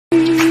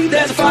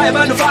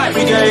but no fight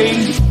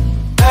brigade.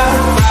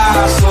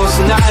 So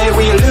tonight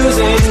we are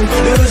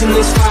losing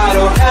this fight.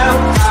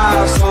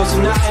 Oh, so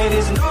tonight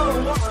is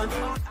no one.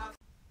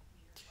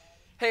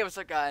 Hey, what's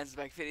up guys, it's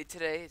back video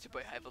today. It's your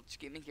boy High-Voltage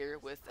Gaming here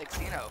with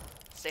Xeno.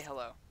 Say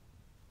hello.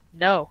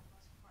 No.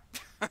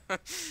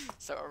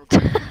 So we're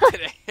recording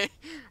today.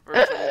 We're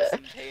recording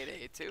some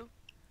Payday 2.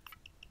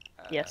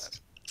 Yes.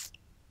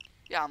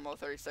 Yeah, I'm level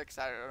 36.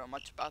 I don't know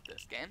much about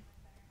this game.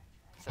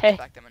 So Hey. the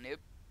fact I'm a noob.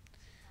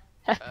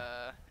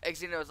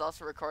 Xeno is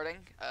also recording.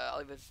 I'll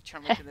leave his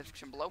channel link in the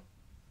description below.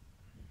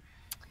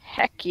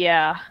 Heck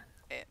yeah.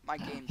 Hey, my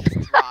game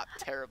just dropped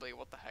terribly.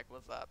 What the heck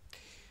was that?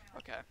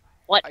 Okay.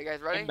 What Are you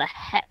guys ready? in the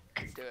heck?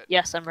 Let's do it.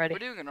 Yes, I'm ready. We're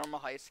doing a normal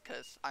heist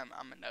because I'm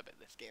a nub at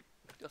this game.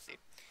 You'll see.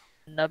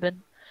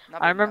 Nubbin.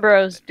 Nubbin, I remember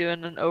I was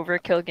nubbin. doing an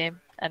overkill game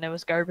and it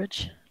was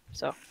garbage.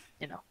 So,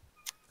 you know.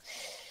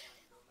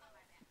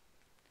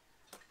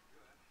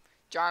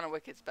 John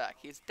Wick is back.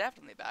 He's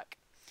definitely back.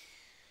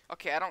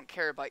 Okay, I don't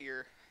care about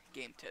your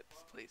game tips,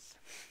 please.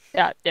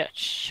 Yeah,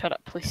 shut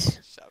up, please.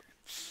 So,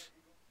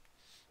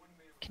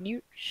 Can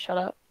you shut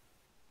up?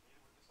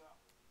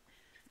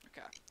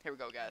 okay, here we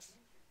go, guys.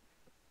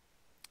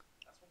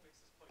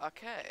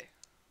 Okay,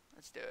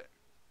 let's do it.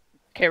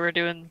 Okay, we're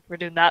doing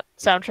that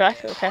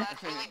soundtrack, okay?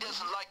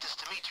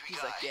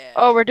 He's like, yeah.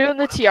 Oh, we're doing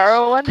the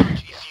Tiara one?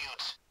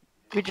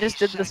 We just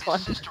did this one.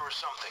 No,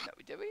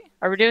 did we?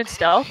 Are we doing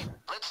stealth?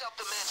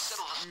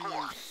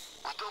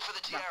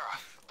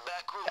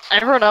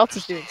 Everyone else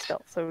is doing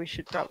stealth, so we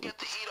should probably.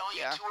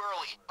 Yeah.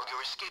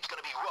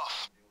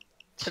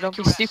 So don't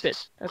be stupid,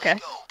 okay?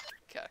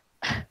 Okay.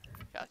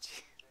 Gotcha.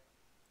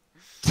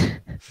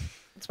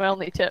 That's my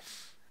only tip.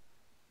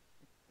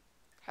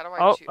 How do I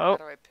Oh, choose? oh. How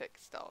do I pick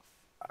stealth?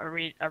 Are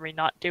we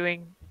not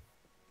doing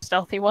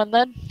stealthy one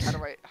then?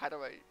 How do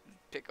I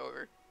pick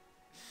over?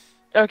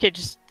 Okay,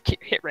 just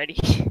hit ready.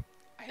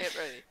 I hit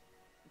ready.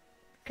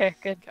 Okay,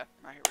 good. Okay,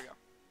 alright, here we go.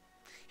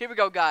 Here we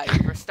go, guys.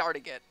 We're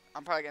starting it.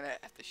 I'm probably gonna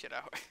F this shit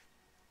out.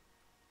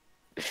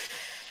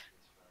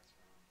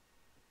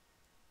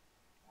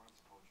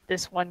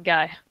 This one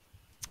guy.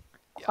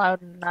 Yeah.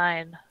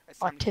 Cloud9. It's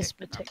time to pick.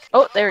 Autismatic.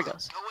 Oh, there he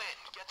goes.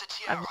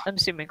 I'm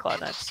assuming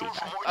Cloud9's C9.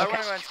 I Okay.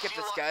 want to go and skip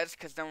this, guys,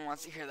 because no one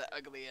wants to hear that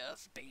ugly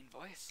ass Bane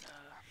voice.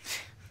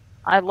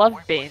 I love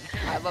Bane.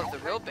 I love the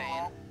real Bane.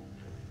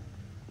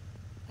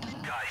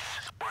 Guys,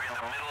 we're in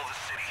the middle of the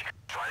city.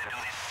 Try to do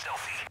this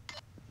stealthy.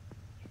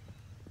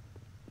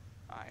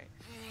 Alright.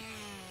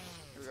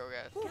 Here we go,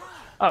 guys.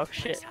 Oh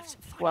shit.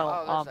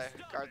 Well, Oh, there's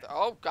a guard there.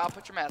 Oh, God,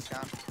 put your mask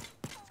on.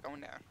 It's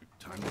going down.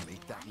 Time to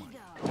make that money.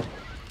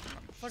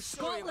 For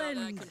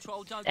Scotland!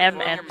 M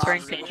Your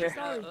entering mom's danger.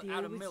 Sorry, dear,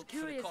 out I of was milk for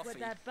the curious coffee. what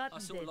that button I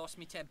sort of did. lost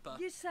my temper.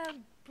 You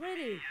sound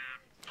pretty.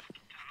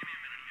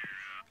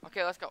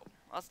 Okay, let's go.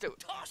 Let's do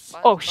it.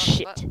 Oh,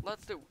 shit.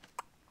 Let's do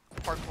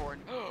parkour.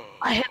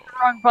 I hit the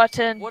wrong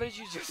button. What did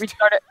you just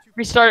Restart it.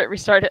 Restart it.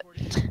 Restart it.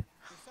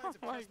 Oh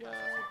my god.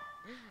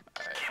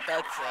 Alright,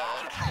 that's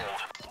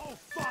Oh,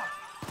 fuck!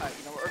 alright,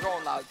 you know what, we're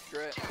going loud,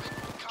 screw it.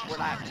 We're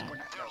not no, we're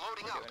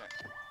doing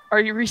it. Are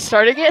you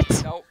restarting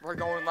it? Nope, we're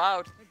going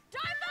loud.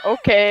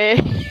 Okay.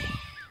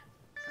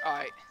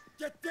 Alright.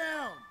 Get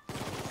down!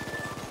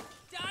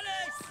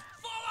 Dallas!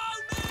 Follow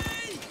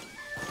me!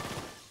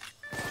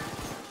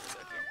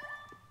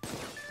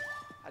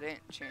 I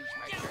didn't change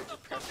my character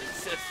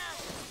preferences.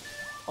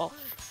 Well,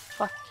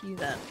 fuck you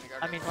then.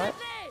 I mean, what?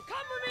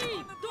 Come with me!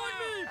 Don't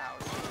move!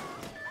 Ouch.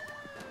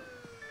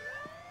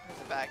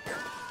 There's a back here.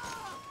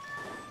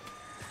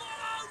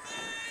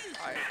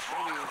 Alright,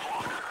 what do we...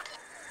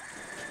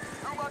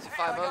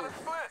 5-0.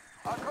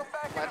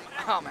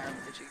 Oh, my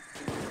arm's itchy.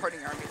 Recording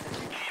arm is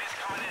itchy.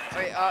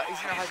 Wait, he's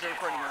gonna have the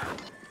recording arm.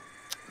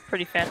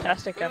 Pretty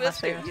fantastic, Look I at this must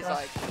say. dude. He's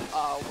myself. like,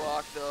 I'll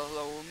walk the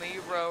lonely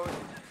road.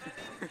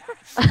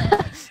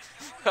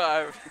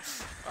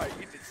 Alright,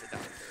 you did sit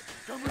down,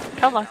 sir.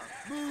 Come on.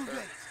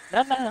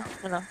 Sir.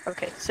 No.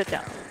 Okay, sit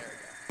down.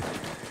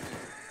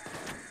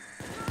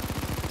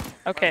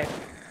 Okay.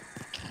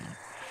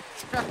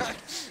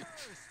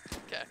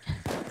 Okay.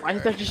 Why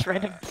is there just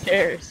random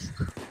stairs?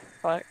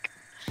 Fuck.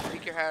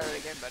 Speak your heart out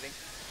again, buddy.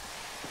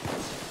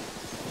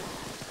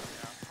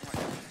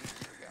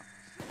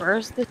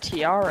 Where's the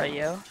tiara,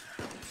 yo?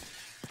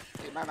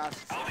 Dude, my mouse is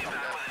so fucked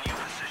up.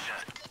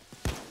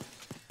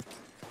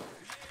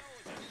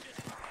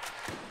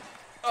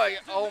 Oh, yeah.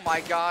 Oh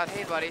my god,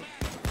 hey buddy.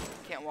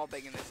 Can't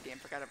wallbang in this game,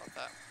 forgot about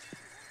that.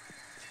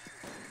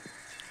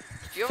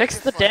 Do you Fix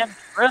like the this, like- damn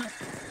drill.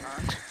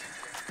 Huh?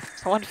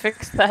 Someone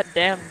fix that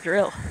damn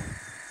drill.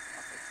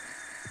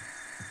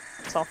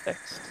 It's all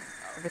fixed.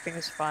 Everything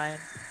is fine.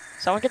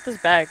 Someone get this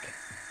bag.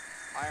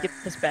 Get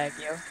this bag,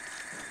 yo.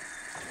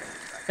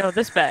 No,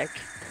 this bag.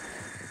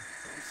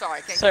 I'm sorry,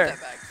 I can't Sir. get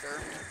that back, sir.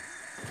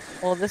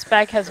 Well, this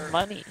bag has Sir.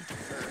 money.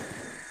 Sir.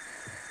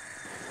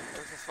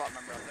 There's a SWAT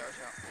member up there,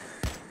 so.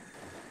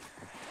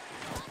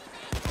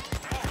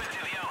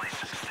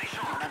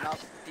 My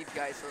mouse deep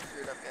guy is so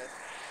screwed up, guys.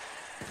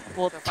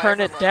 Well, So if I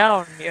turn ever it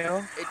down, yo.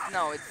 It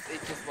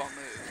just won't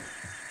move.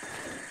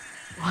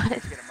 What?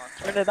 Let's get him up.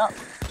 Turn it up.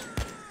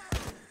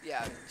 Yeah,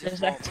 Yeah.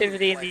 There's won't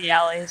activity in like- the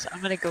alleys.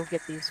 I'm gonna go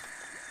get these.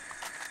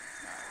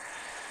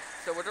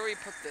 So where do we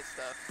put this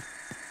stuff?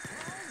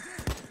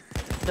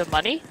 The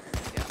money?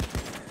 Yeah.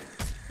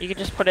 You can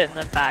just put it in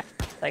the back,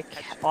 like,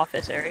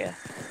 office area.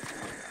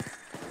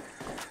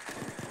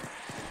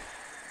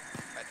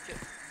 Medkit.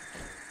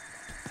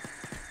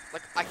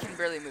 Like, I can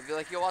barely move.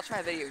 You'll watch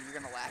my video and you're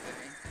gonna laugh at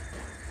me.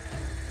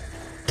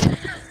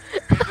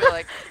 You'll be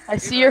like, I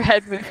see your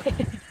head moving.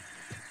 Get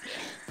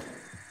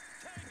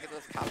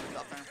those copies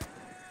out there.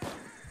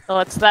 Oh,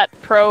 it's that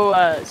pro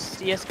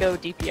CSGO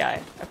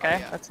DPI. Okay,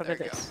 Yeah, that's what there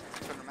it you go. is.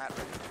 That's what I'm at right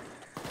now.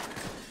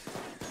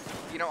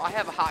 You know, I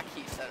have a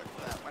hotkey set up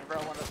for that whenever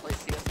I want to play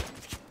CSGO.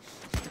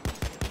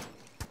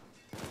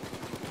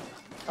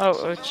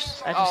 Oh, I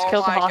just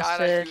killed the my God, I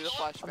hostage. threw the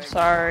flashbang I'm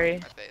sorry. in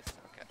my face.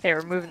 Okay. Hey,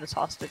 we're moving this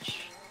hostage.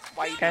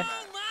 Why you Okay. doing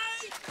that?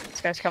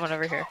 This guy's coming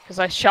over here because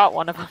I shot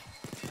one of them.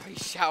 Why you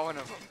shot one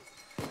of them?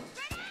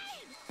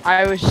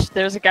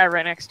 There's a guy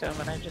right next to him,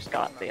 and I just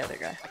got the other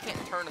guy. I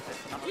can't turn with this.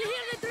 You hear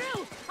the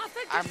drill? I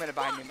think I'm it's gonna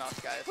buy a new fucked. mouse,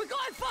 guys. We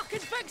gotta fucking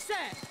fix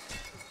it.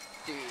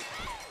 Dude,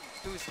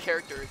 whose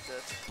character is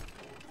this?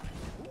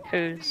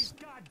 Who's?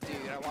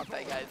 Dude, I want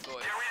that guy's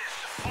voice.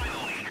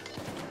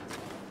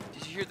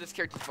 Did you hear this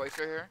character's voice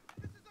right here?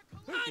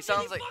 He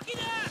sounds like. Fucking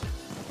ass!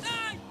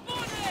 Hey,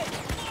 Bonnie!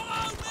 Follow I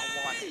me!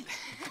 want it.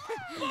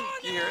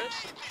 You hear it?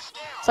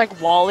 It's like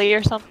Wally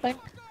or something.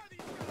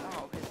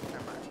 Oh, okay,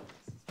 never mind.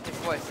 His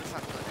voice, it's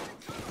not good.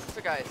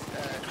 So guys,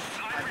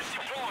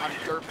 I'm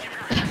derping.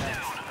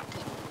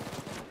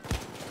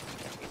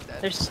 He's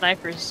dead. There's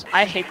snipers.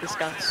 I hate this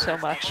gun so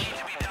much.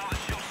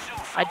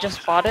 I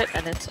just bought it,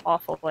 and it's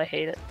awful. I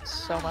hate it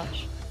so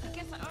much.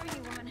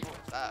 What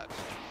was that?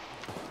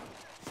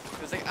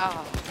 It was like,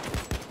 ah.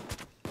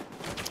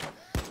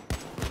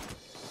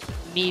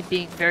 Me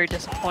being very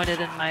disappointed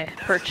in my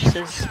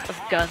purchases of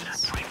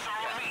guns.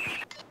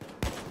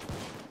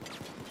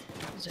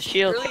 There's a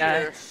shield guy.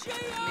 Earlier,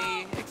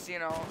 me,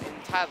 Xeno,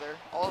 and Tyler,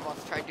 all of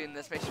us tried doing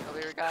this mission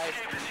earlier, guys,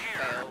 and we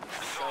failed.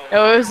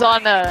 So It was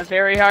on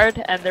very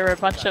hard, and there were a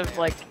bunch of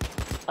like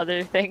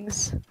other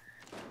things.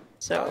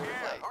 So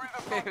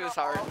it was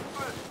hard.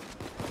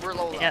 We're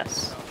low level.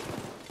 yes,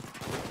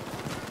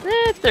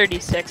 So.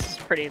 36 is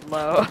pretty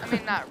low. I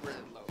mean, not really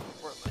low.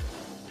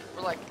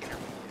 We're like intermediate.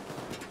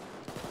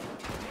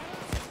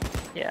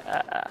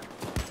 Yeah.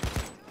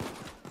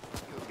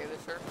 You okay there,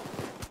 sir?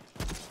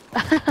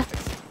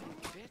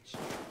 Bitch.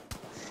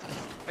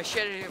 I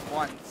shot at him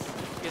once.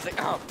 He's like,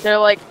 oh. They're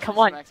like, come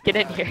on, Next get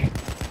in guy. here.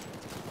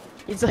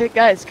 He's like,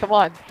 guys, come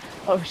on.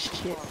 Oh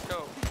shit. Let's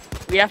go.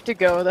 We have to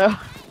go though.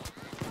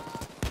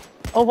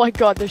 Oh my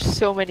god, there's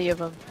so many of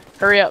them.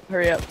 Hurry up,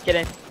 get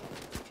in.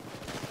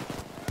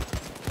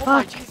 Oh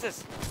my Fuck.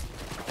 Jesus.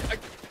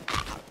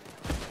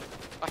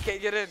 I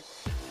can't get in.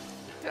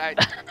 Did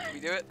we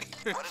do it?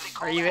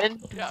 Are you in?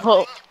 Yeah. Oh,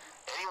 Anyway,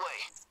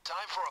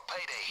 time for a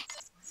payday.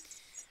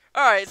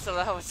 Alright, so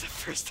that was the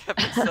first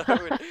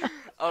episode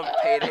of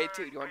Payday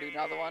 2. Do you want to do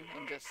another one?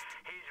 And just...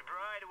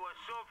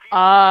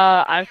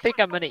 I think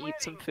I'm gonna eat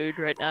some food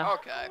right now.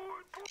 Okay.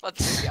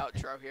 Let's do the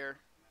outro here.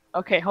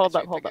 Okay, hold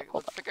up.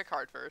 Let's pick a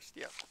card first.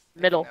 Yep.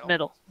 Pick Middle,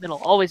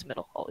 always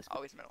middle. Always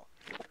middle.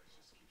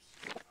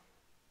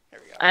 Here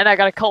we go. And I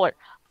got a color.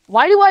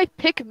 Why do I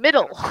pick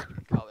middle?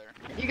 Color.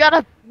 You got a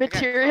I got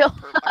material?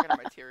 I got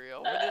a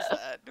material. What is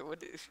that?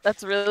 What is...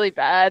 That's really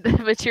bad.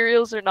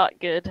 Materials are not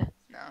good.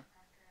 No.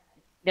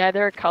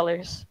 Neither are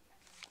colors.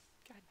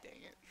 God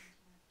dang it.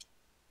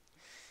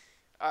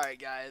 Alright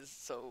guys,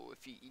 so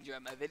if you enjoy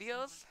my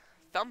videos,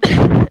 thumbs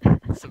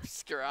up,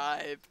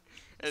 subscribe,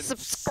 and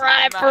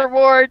Subscribe smack for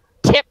more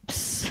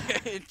tips.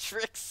 and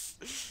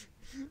tricks.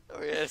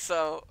 Oh yeah,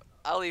 so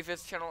I'll leave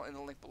his channel in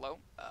the link below.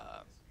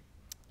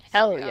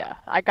 Hell yeah. yeah.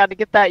 I gotta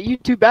get that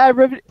YouTube ad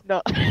revenue.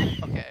 No.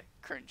 Okay,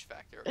 cringe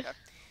factor, okay.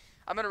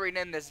 I'm gonna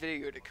rename this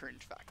video to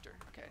cringe factor,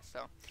 okay,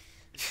 so.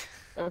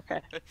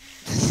 Okay.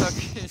 So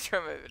if you enjoy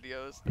my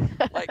videos,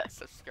 like,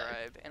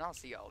 subscribe, and I'll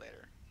see y'all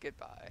later.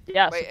 Goodbye.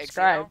 Yeah, Wait,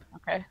 subscribe. Xeno,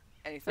 Okay.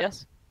 anything?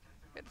 Yes.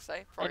 Anything to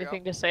say? before we go?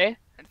 Anything to say?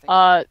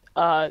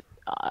 Anything?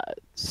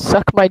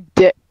 Suck my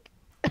dick.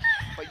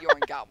 But you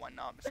only got one.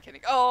 No, I'm just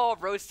kidding. Oh,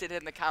 roasted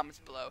in the comments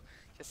below.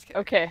 Just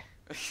kidding. Okay.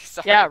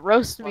 Sorry. Yeah,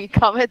 roast me,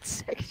 comment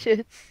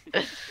section.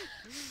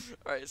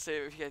 Alright, so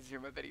if you guys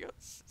enjoy my videos,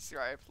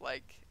 subscribe,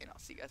 like, and I'll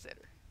see you guys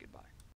later. Goodbye.